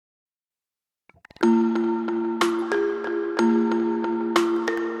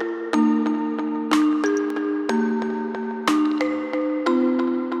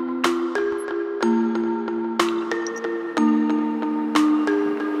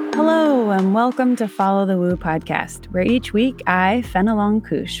Hello, and welcome to Follow the Woo podcast, where each week I, Fenelon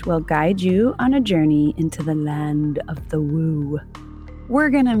Kush, will guide you on a journey into the land of the woo.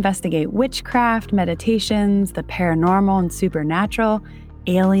 We're going to investigate witchcraft, meditations, the paranormal and supernatural,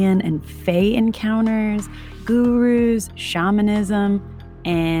 alien and fae encounters, gurus, shamanism,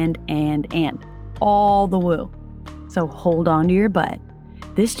 and all the woo. So hold on to your butt.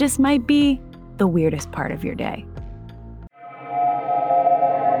 This just might be the weirdest part of your day.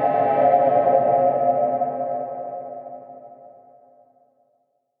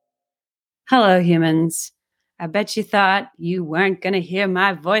 Hello, humans. I bet you thought you weren't going to hear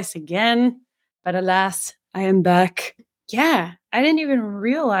my voice again, but alas, I am back. Yeah, I didn't even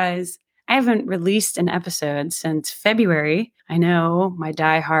realize I haven't released an episode since February. I know my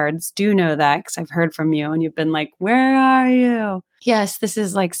diehards do know that because I've heard from you and you've been like, where are you? Yes, this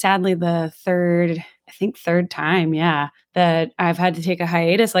is sadly the third time, that I've had to take a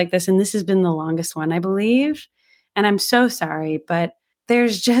hiatus like this. And this has been the longest one, I believe. And I'm so sorry, but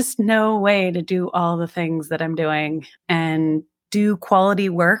there's just no way to do all the things that I'm doing and do quality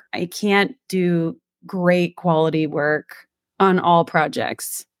work. I can't do great quality work on all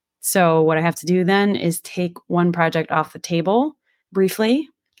projects. So what I have to do then is take one project off the table briefly,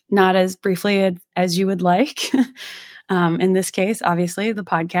 not as briefly as you would like. In this case, obviously, the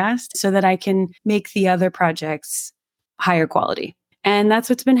podcast, so that I can make the other projects higher quality. And that's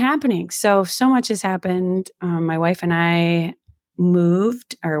what's been happening. So much has happened. My wife and I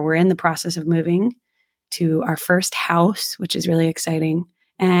moved, or we're in the process of moving to our first house, which is really exciting.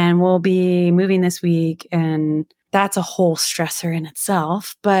 And we'll be moving this week. And that's a whole stressor in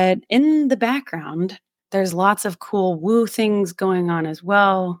itself. But in the background, there's lots of cool woo things going on as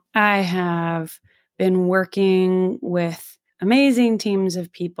well. I have been working with amazing teams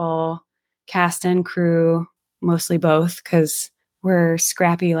of people, cast and crew, mostly both, because we're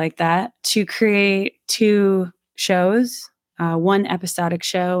scrappy like that, to create 2 shows. One episodic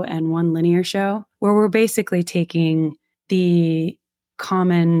show and one linear show, where we're basically taking the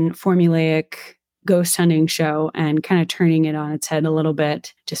common formulaic ghost hunting show and kind of turning it on its head a little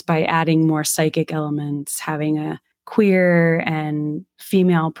bit, just by adding more psychic elements, having a queer and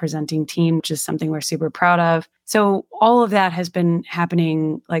female presenting team, which is something we're super proud of. So all of that has been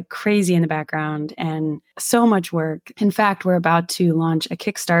happening like crazy in the background and so much work. In fact, we're about to launch a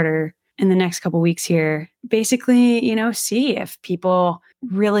Kickstarter in the next couple of weeks here, basically, see if people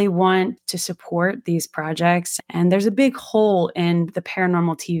really want to support these projects. And there's a big hole in the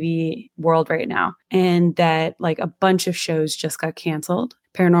paranormal TV world right now. And that a bunch of shows just got canceled,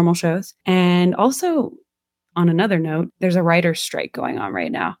 paranormal shows. And also, on another note, there's a writer's strike going on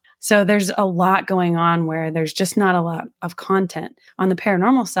right now. So there's a lot going on where there's just not a lot of content. On the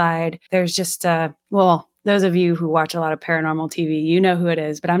paranormal side, there's just, those of you who watch a lot of paranormal TV, you know who it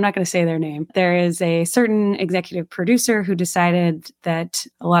is, but I'm not going to say their name. There is a certain executive producer who decided that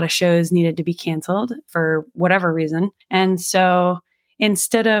a lot of shows needed to be canceled for whatever reason. And so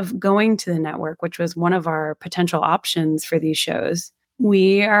instead of going to the network, which was one of our potential options for these shows,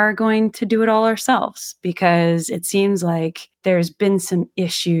 we are going to do it all ourselves because it seems like there's been some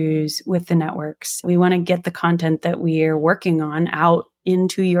issues with the networks. We want to get the content that we are working on out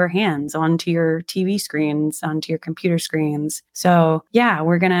into your hands, onto your TV screens, onto your computer screens. So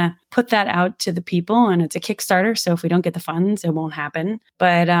we're going to put that out to the people, and it's a Kickstarter. So if we don't get the funds, it won't happen.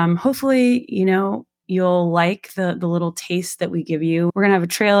 But hopefully, you'll like the little taste that we give you. We're going to have a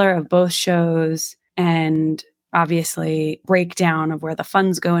trailer of both shows and obviously breakdown of where the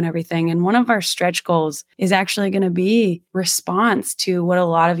funds go and everything. And one of our stretch goals is actually going to be response to what a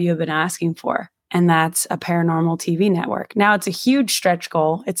lot of you have been asking for. And that's a paranormal TV network. Now, it's a huge stretch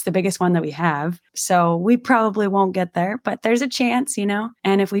goal. It's the biggest one that we have. So we probably won't get there, but there's a chance, And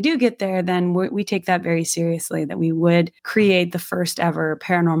if we do get there, then we take that very seriously, that we would create the first ever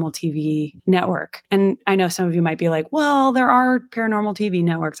paranormal TV network. And I know some of you might be like, well, there are paranormal TV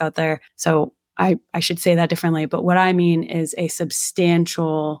networks out there. So I should say that differently, but what I mean is a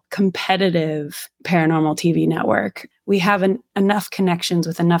substantial competitive paranormal TV network. We have enough connections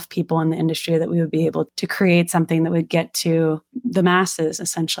with enough people in the industry that we would be able to create something that would get to the masses,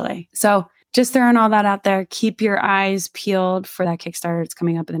 essentially. So just throwing all that out there, keep your eyes peeled for that Kickstarter. It's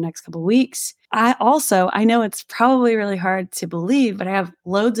coming up in the next couple of weeks. I know it's probably really hard to believe, but I have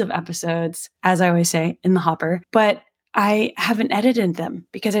loads of episodes, as I always say, in the hopper, but I haven't edited them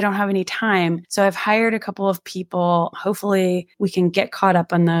because I don't have any time. So I've hired a couple of people. Hopefully we can get caught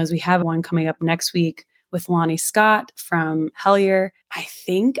up on those. We have one coming up next week with Lonnie Scott from Hellier. I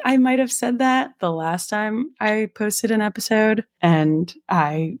think I might have said that the last time I posted an episode, and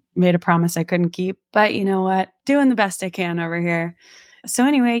I made a promise I couldn't keep. But you know what? Doing the best I can over here. So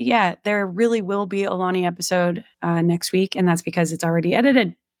anyway, yeah, there really will be a Lonnie episode next week, and that's because it's already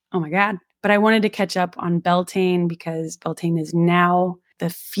edited. Oh my God. But I wanted to catch up on Beltane because Beltane is now. The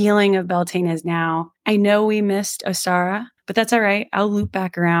feeling of Beltane is now. I know we missed Ostara, but that's all right. I'll loop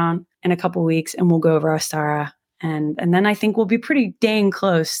back around in a couple weeks and we'll go over Ostara. And then I think we'll be pretty dang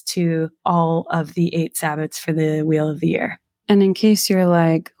close to all of the 8 Sabbats for the Wheel of the Year. And in case you're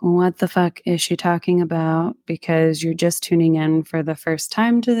like, what the fuck is she talking about? Because you're just tuning in for the first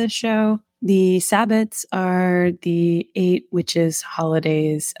time to this show, the Sabbats are the 8 witches'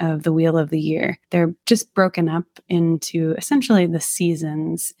 holidays of the Wheel of the Year. They're just broken up into essentially the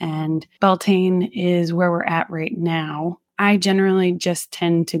seasons, and Beltane is where we're at right now. I generally just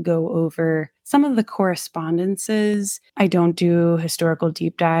tend to go over some of the correspondences. I don't do historical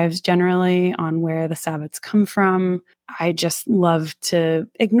deep dives generally on where the Sabbats come from. I just love to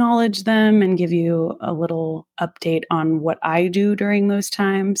acknowledge them and give you a little update on what I do during those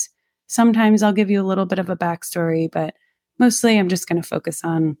times. Sometimes I'll give you a little bit of a backstory, but mostly I'm just going to focus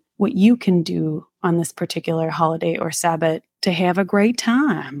on what you can do on this particular holiday or Sabbat to have a great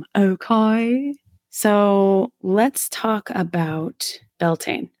time. Okay? So let's talk about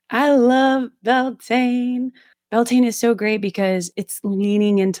Beltane. I love Beltane. Beltane is so great because it's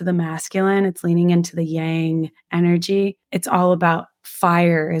leaning into the masculine. It's leaning into the yang energy. It's all about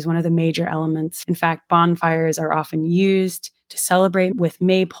fire is one of the major elements. In fact, bonfires are often used to celebrate with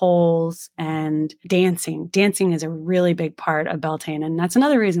maypoles and dancing. Dancing is a really big part of Beltane. And that's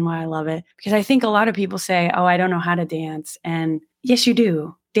another reason why I love it, because I think a lot of people say, oh, I don't know how to dance. And yes, you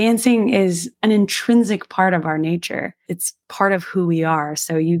do. Dancing is an intrinsic part of our nature. It's part of who we are.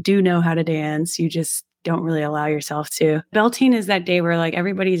 So you do know how to dance. You just don't really allow yourself to. Beltane is that day where like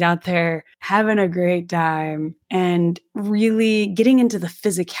everybody's out there having a great time and really getting into the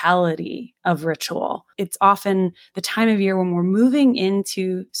physicality of ritual. It's often the time of year when we're moving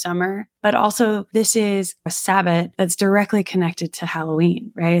into summer, but also this is a Sabbat that's directly connected to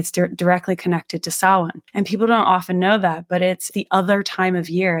Halloween, right? It's directly connected to Samhain. And people don't often know that, but it's the other time of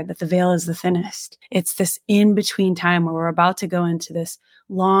year that the veil is the thinnest. It's this in-between time where we're about to go into this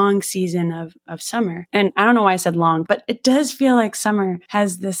long season of summer. And I don't know why I said long, but it does feel like summer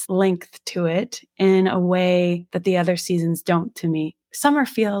has this length to it in a way that the other seasons don't to me. Summer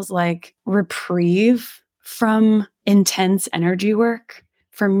feels like reprieve from intense energy work.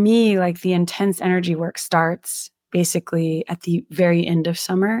 For me, like the intense energy work starts basically at the very end of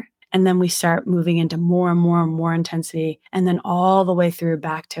summer. And then we start moving into more and more and more intensity, and then all the way through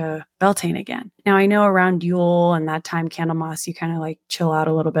back to Beltane again. Now, I know around Yule and that time, Candlemas, you kind of like chill out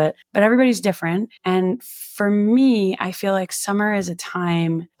a little bit, but everybody's different. And for me, I feel like summer is a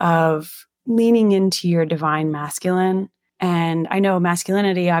time of leaning into your divine masculine. And I know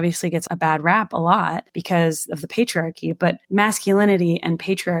masculinity obviously gets a bad rap a lot because of the patriarchy, but masculinity and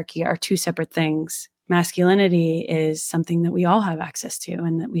patriarchy are 2 separate things. Masculinity is something that we all have access to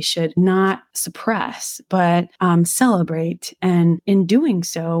and that we should not suppress, but celebrate. And in doing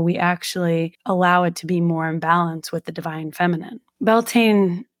so, we actually allow it to be more in balance with the divine feminine.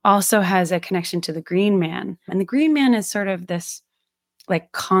 Beltane also has a connection to the Green Man. And the Green Man is sort of this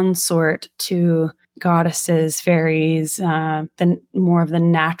like consort to goddesses, fairies, the more of the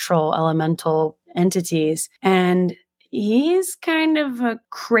natural elemental entities. And he's kind of a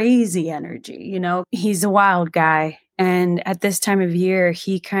crazy energy, you know, he's a wild guy. And at this time of year,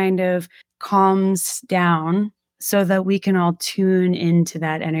 he kind of calms down so that we can all tune into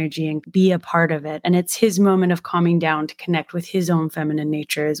that energy and be a part of it. And it's his moment of calming down to connect with his own feminine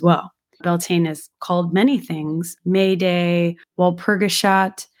nature as well. Beltane is called many things: May Day,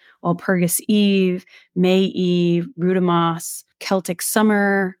 Walpurgisnacht, Walpurgis Eve, May Eve, Rudamas, Celtic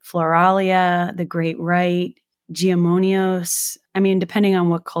Summer, Floralia, the Great Rite, Geomonios. I mean, depending on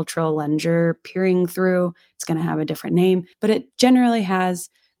what cultural lens you're peering through, it's going to have a different name, but it generally has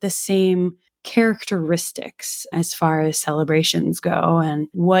the same characteristics as far as celebrations go and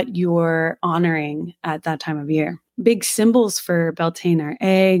what you're honoring at that time of year. Big symbols for Beltane are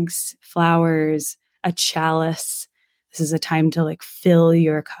eggs, flowers, a chalice. This is a time to like fill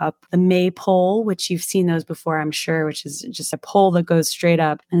your cup. The maypole, which you've seen those before, I'm sure, which is just a pole that goes straight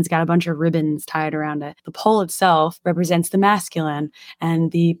up and it's got a bunch of ribbons tied around it. The pole itself represents the masculine,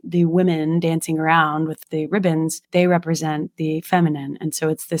 and the women dancing around with the ribbons, they represent the feminine. And so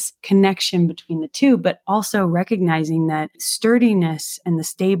it's this connection between the two, but also recognizing that sturdiness and the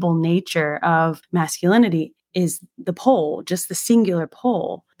stable nature of masculinity is the pole, just the singular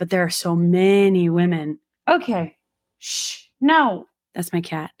pole. But there are so many women. Okay. Shh, no, that's my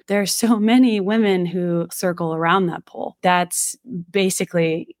cat. There are so many women who circle around that pole. That's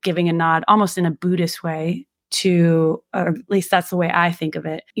basically giving a nod, almost in a Buddhist way, to, or at least that's the way I think of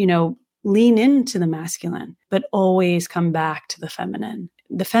it, lean into the masculine, but always come back to the feminine.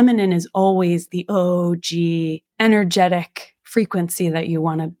 The feminine is always the OG energetic frequency that you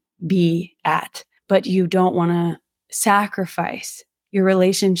want to be at, but you don't want to sacrifice your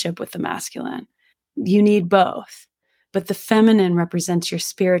relationship with the masculine. You need both, but the feminine represents your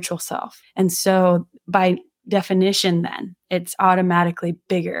spiritual self. And so by definition, then it's automatically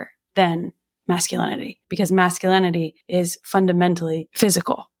bigger than masculinity, because masculinity is fundamentally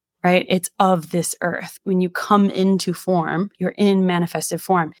physical, right? It's of this earth. When you come into form, you're in manifested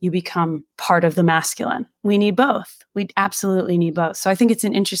form, you become part of the masculine. We need both. We absolutely need both. So I think it's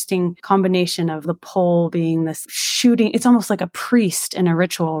an interesting combination of the pole being this shooting. It's almost like a priest in a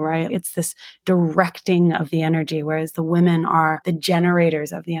ritual, right? It's this directing of the energy, whereas the women are the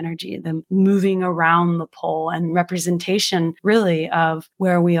generators of the energy, the moving around the pole and representation really of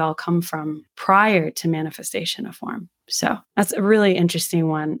where we all come from prior to manifestation of form. So that's a really interesting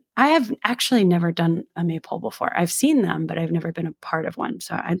one. I have actually never done a maypole before. I've seen them, but I've never been a part of one.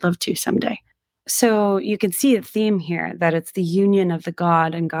 So I'd love to someday. So you can see a theme here that it's the union of the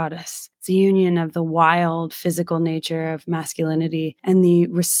god and goddess. It's the union of the wild physical nature of masculinity and the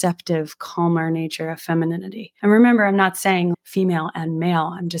receptive, calmer nature of femininity. And remember, I'm not saying female and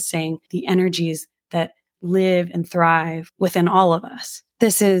male. I'm just saying the energies that live and thrive within all of us.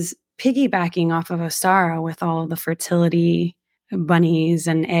 This is piggybacking off of Ostara with all of the fertility bunnies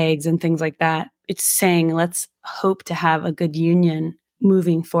and eggs and things like that. It's saying, let's hope to have a good union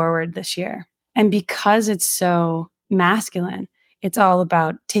moving forward this year. And because it's so masculine, it's all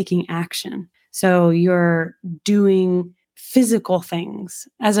about taking action. So you're doing physical things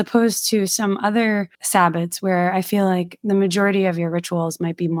as opposed to some other Sabbats where I feel like the majority of your rituals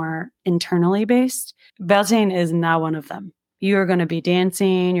might be more internally based. Beltane is not one of them. You're going to be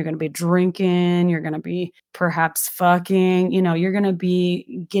dancing, you're going to be drinking, you're going to be perhaps fucking, you're going to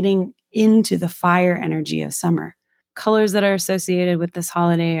be getting into the fire energy of summer. Colors that are associated with this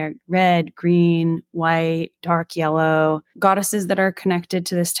holiday are red, green, white, dark yellow. Goddesses that are connected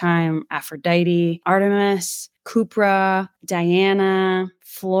to this time: Aphrodite, Artemis, Kupra, Diana,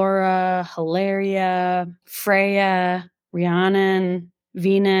 Flora, Hilaria, Freya, Rhiannon,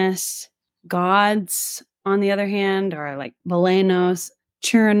 Venus. Gods, on the other hand, are like Balanos,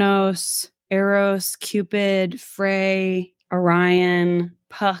 Churanos, Eros, Cupid, Frey, Orion,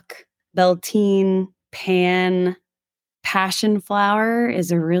 Puck, Beltane, Pan. Passion flower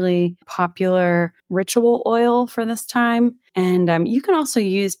is a really popular ritual oil for this time. And you can also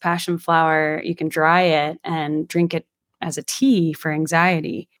use passion flower. You can dry it and drink it as a tea for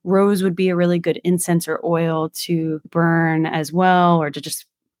anxiety. Rose would be a really good incense or oil to burn as well, or to just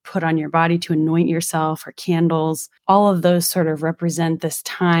put on your body to anoint yourself, or candles. All of those sort of represent this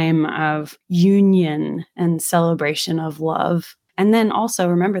time of union and celebration of love. And then also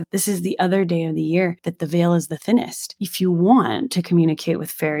remember, this is the other day of the year that the veil is the thinnest. If you want to communicate with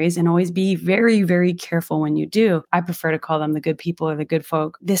fairies, and always be very, very careful when you do, I prefer to call them the good people or the good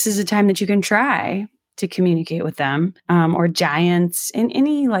folk. This is a time that you can try to communicate with them, or giants and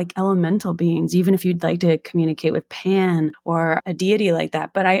any like elemental beings, even if you'd like to communicate with Pan or a deity like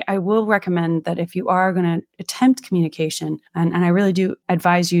that. But I will recommend that if you are going to attempt communication, and I really do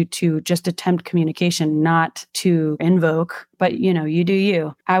advise you to just attempt communication, not to invoke, but you do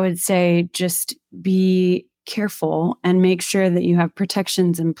you. I would say just be careful and make sure that you have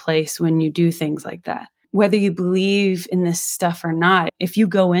protections in place when you do things like that. Whether you believe in this stuff or not, if you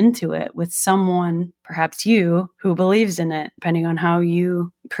go into it with someone, perhaps you, who believes in it, depending on how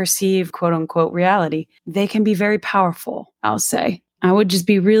you perceive quote unquote reality, they can be very powerful, I'll say. I would just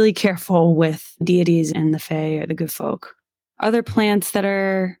be really careful with deities and the fae or the good folk. Other plants that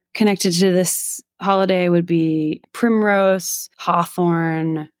are connected to this holiday would be primrose,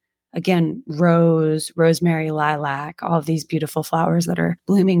 hawthorn, again, rose, rosemary, lilac, all of these beautiful flowers that are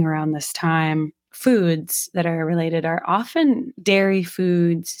blooming around this time. Foods that are related are often dairy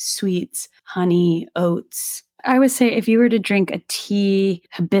foods, sweets, honey, oats. I would say if you were to drink a tea,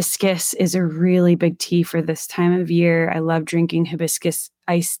 hibiscus is a really big tea for this time of year. I love drinking hibiscus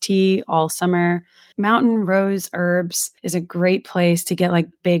iced tea all summer. Mountain rose herbs is a great place to get like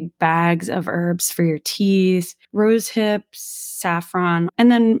big bags of herbs for your teas. Rose hips, saffron,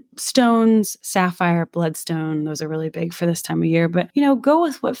 and then stones, sapphire, bloodstone. Those are really big for this time of year. But, go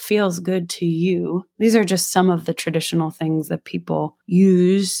with what feels good to you. These are just some of the traditional things that people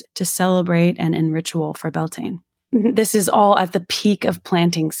use to celebrate and in ritual for Beltane. This is all at the peak of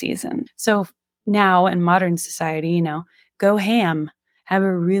planting season. So now in modern society, go ham. have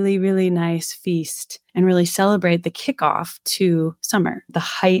a really, really nice feast and really celebrate the kickoff to summer, the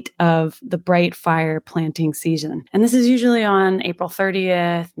height of the bright fire planting season. And this is usually on April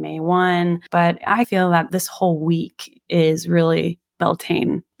 30th, May 1, but I feel that this whole week is really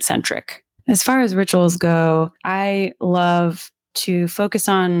Beltane centric. As far as rituals go, I love to focus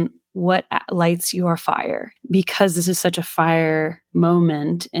on what lights your fire, because this is such a fire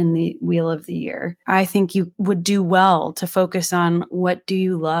moment in the wheel of the year. I think you would do well to focus on what do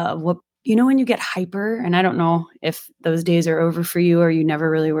you love? When you get hyper, and I don't know if those days are over for you or you never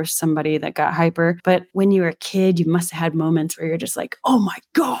really were somebody that got hyper, but when you were a kid, you must have had moments where you're just like, oh my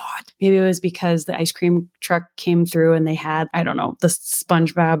God. Maybe it was because the ice cream truck came through and they had, I don't know, the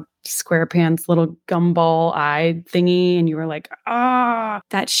SpongeBob SquarePants little gumball eye thingy, and you were like,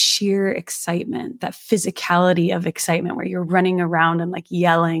 that sheer excitement, that physicality of excitement where you're running around and like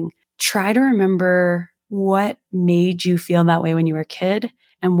yelling. Try to remember what made you feel that way when you were a kid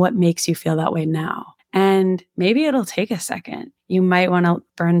and what makes you feel that way now. And maybe it'll take a second. You might want to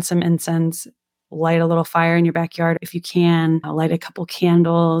burn some incense, light a little fire in your backyard if you can, light a couple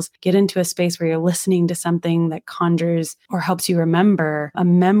candles, get into a space where you're listening to something that conjures or helps you remember a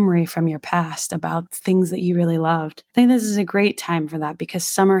memory from your past about things that you really loved. I think this is a great time for that because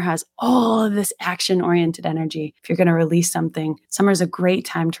summer has all of this action-oriented energy. If you're going to release something, summer is a great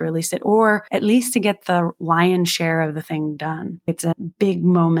time to release it, or at least to get the lion's share of the thing done. It's a big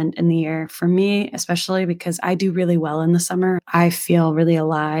moment in the year for me, especially because I do really well in the summer. I feel really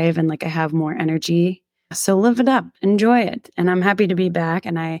alive and like I have more energy. So live it up, enjoy it. And I'm happy to be back.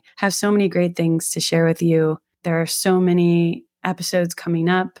 And I have so many great things to share with you. There are so many episodes coming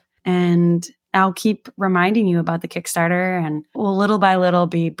up, and I'll keep reminding you about the Kickstarter, and we'll little by little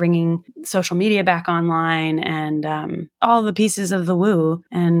be bringing social media back online and all the pieces of the woo.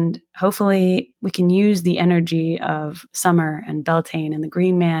 And hopefully we can use the energy of summer and Beltane and the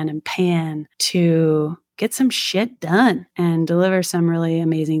Green Man and Pan to get some shit done and deliver some really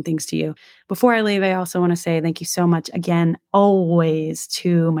amazing things to you. Before I leave, I also want to say thank you so much again, always,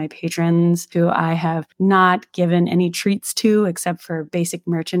 to my patrons who I have not given any treats to except for basic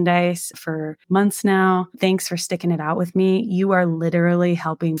merchandise for months now. Thanks for sticking it out with me. You are literally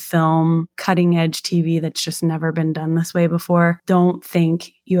helping film cutting edge TV that's just never been done this way before. Don't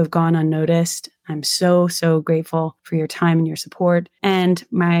think you have gone unnoticed. I'm so, so grateful for your time and your support. And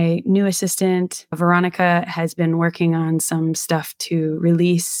my new assistant, Veronica, has been working on some stuff to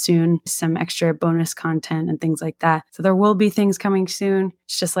release soon, some extra bonus content and things like that. So there will be things coming soon.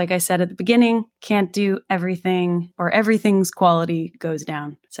 It's just like I said at the beginning, can't do everything, or everything's quality goes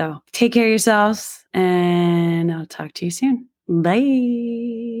down. So take care of yourselves, and I'll talk to you soon.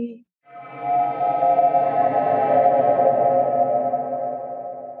 Bye.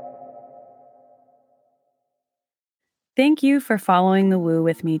 Thank you for following the woo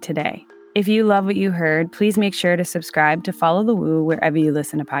with me today. If you love what you heard, please make sure to subscribe to Follow the Woo wherever you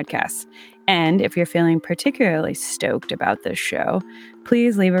listen to podcasts. And if you're feeling particularly stoked about this show,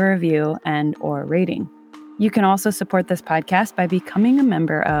 please leave a review and or rating. You can also support this podcast by becoming a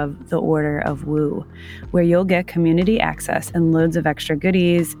member of the Order of Woo, where you'll get community access and loads of extra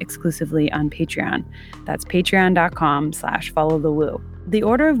goodies exclusively on Patreon. That's patreon.com/followthewoo. The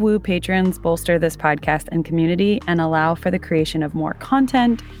Order of Woo patrons bolster this podcast and community and allow for the creation of more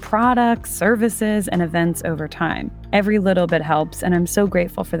content, products, services, and events over time. Every little bit helps, and I'm so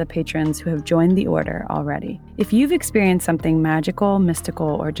grateful for the patrons who have joined the Order already. If you've experienced something magical, mystical,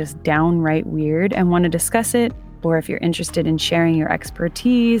 or just downright weird and want to discuss it, or if you're interested in sharing your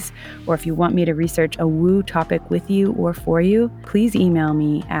expertise, or if you want me to research a woo topic with you or for you, please email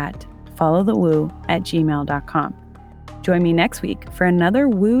me at followthewoo@gmail.com. Join me next week for another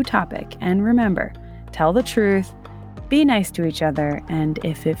woo topic, and remember, tell the truth, be nice to each other, and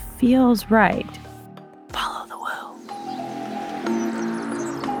if it feels right, follow the woo.